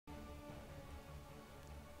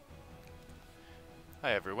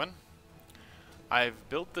Hi everyone. I've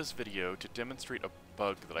built this video to demonstrate a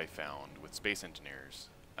bug that I found with space engineers,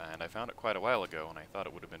 and I found it quite a while ago and I thought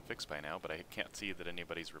it would have been fixed by now, but I can't see that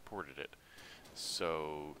anybody's reported it.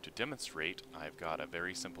 So to demonstrate, I've got a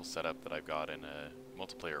very simple setup that I've got in a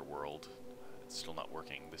multiplayer world. It's still not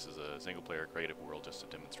working. This is a single player creative world just to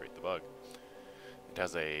demonstrate the bug. It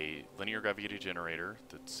has a linear gravity generator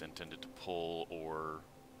that's intended to pull ore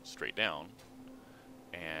straight down,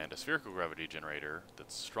 and a spherical gravity generator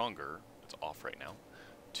that's stronger, it's off right now,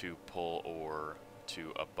 to pull ore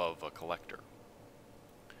to above a collector.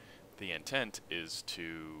 The intent is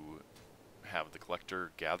to have the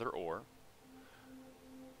collector gather ore.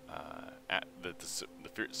 The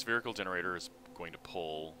spherical generator is going to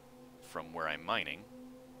pull from where I'm mining,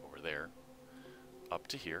 over there, up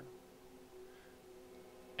to here,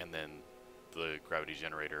 and then the gravity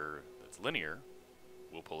generator that's linear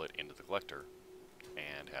will pull it into the collector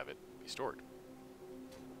and have it be stored.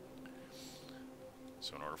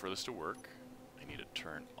 So in order for this to work, I need to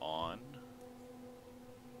turn on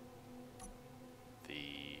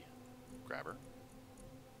the grabber,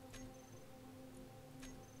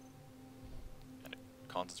 and it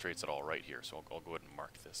concentrates it all right here, so I'll go ahead and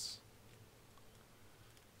mark this.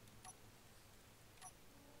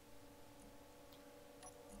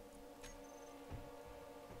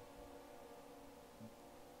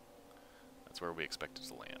 That's where we expect it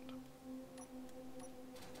to land.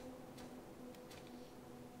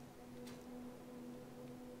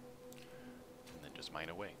 And then just mine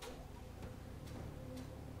away.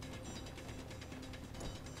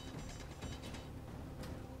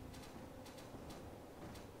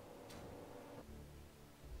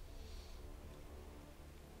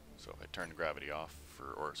 So if I turn gravity off,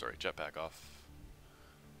 jetpack off,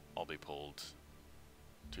 I'll be pulled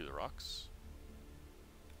to the rocks.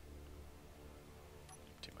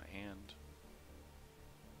 To my hand.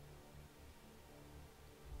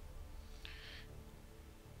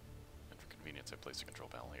 And for convenience, I place a control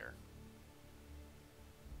panel here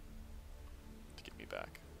to get me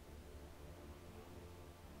back.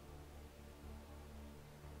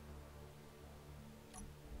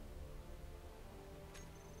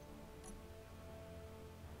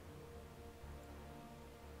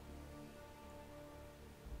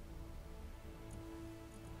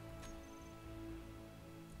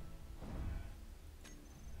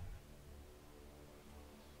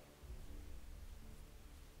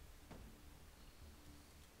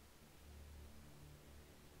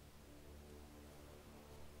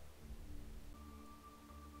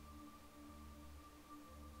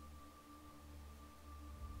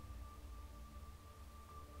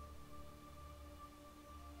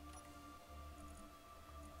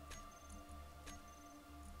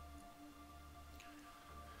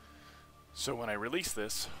 So when I release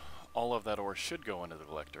this, all of that ore should go into the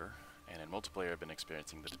collector, and in multiplayer I've been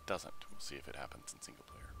experiencing that it doesn't. We'll see if it happens in single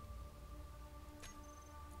player.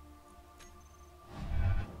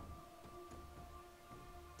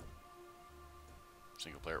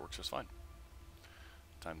 Single player works just fine.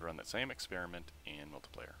 Time to run that same experiment in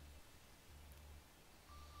multiplayer.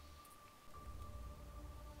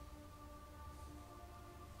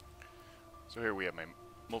 So here we have my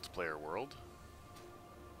multiplayer world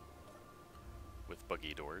with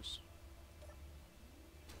buggy doors.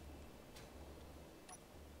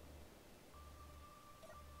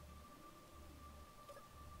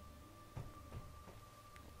 I'll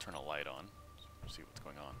turn a light on, so see what's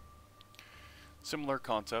going on. Similar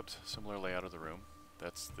concept, similar layout of the room.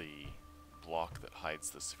 That's the block that hides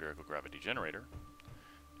the spherical gravity generator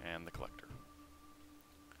and the collector.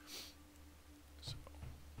 So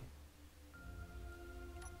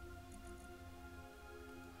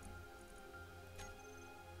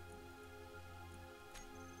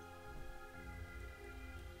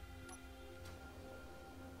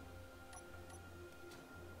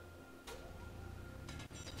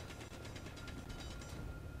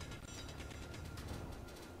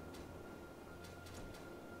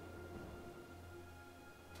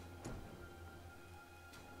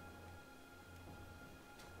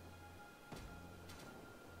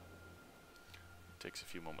takes a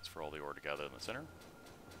few moments for all the ore to gather in the center.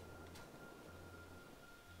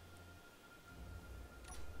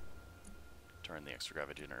 Turn the extra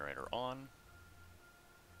gravity generator on.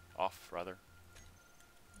 Off, rather.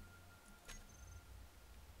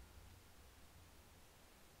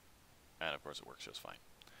 And of course it works just fine.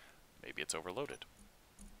 Maybe it's overloaded.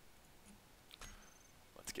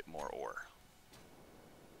 Let's get more ore.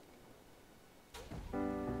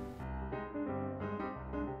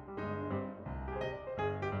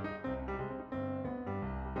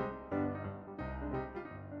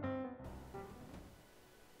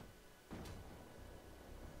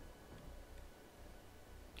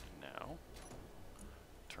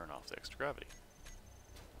 the extra gravity.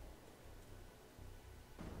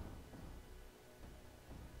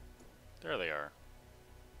 There they are.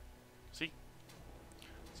 See?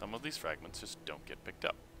 Some of these fragments just don't get picked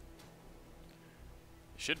up.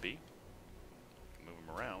 They should be. Move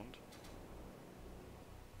them around.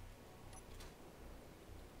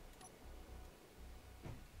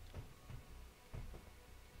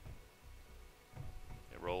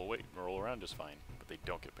 They roll around just fine, but they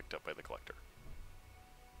don't get picked up by the collector.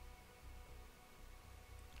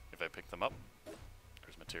 If I pick them up,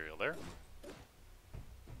 there's material there.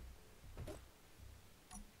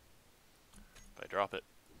 If I drop it,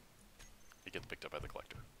 it gets picked up by the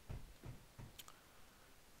collector.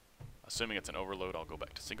 Assuming it's an overload, I'll go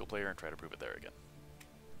back to single player and try to prove it there again.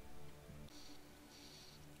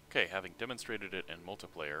 Okay, having demonstrated it in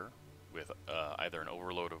multiplayer with either an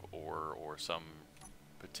overload of ore or some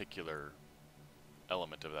particular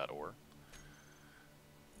element of that ore,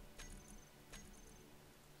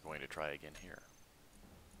 I'm going to try again here.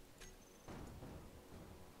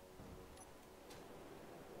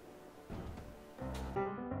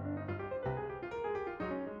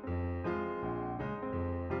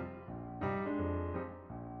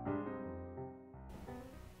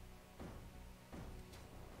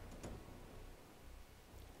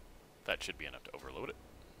 That should be enough to overload it.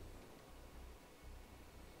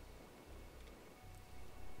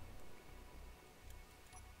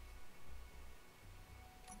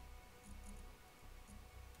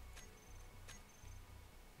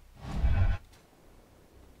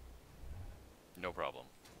 No problem.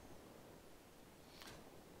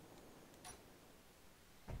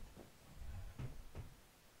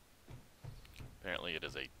 Apparently it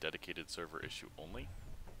is a dedicated server issue only.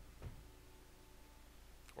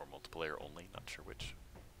 Or multiplayer only, not sure which.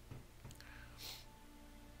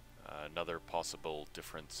 Another possible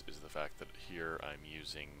difference is the fact that here I'm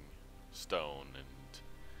using stone and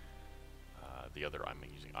the other I'm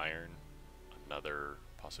using iron. Another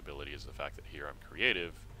possibility is the fact that here I'm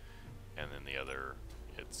creative and then the other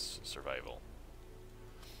it's survival.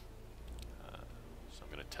 So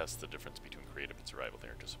I'm going to test the difference between creative and survival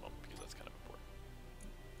there in just a moment because that's kind of important.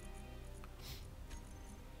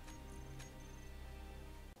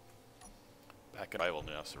 Back in survival,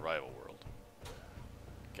 now survival world.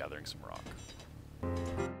 Gathering some rock.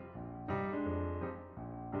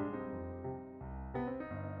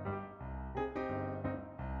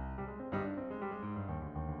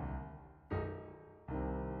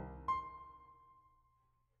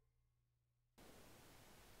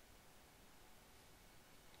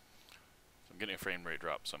 So I'm getting a frame rate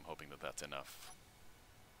drop, so I'm hoping that that's enough.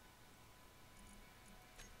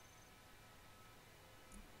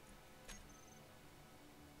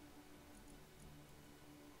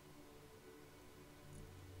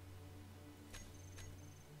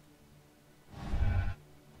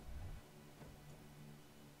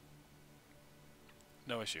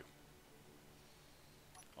 No issue.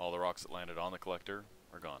 All the rocks that landed on the collector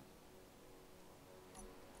are gone.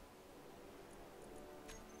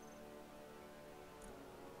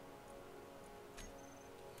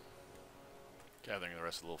 Gathering the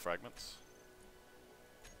rest of the little fragments.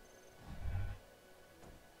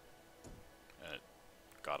 And it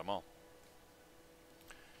got them all.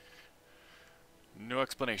 No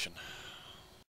explanation.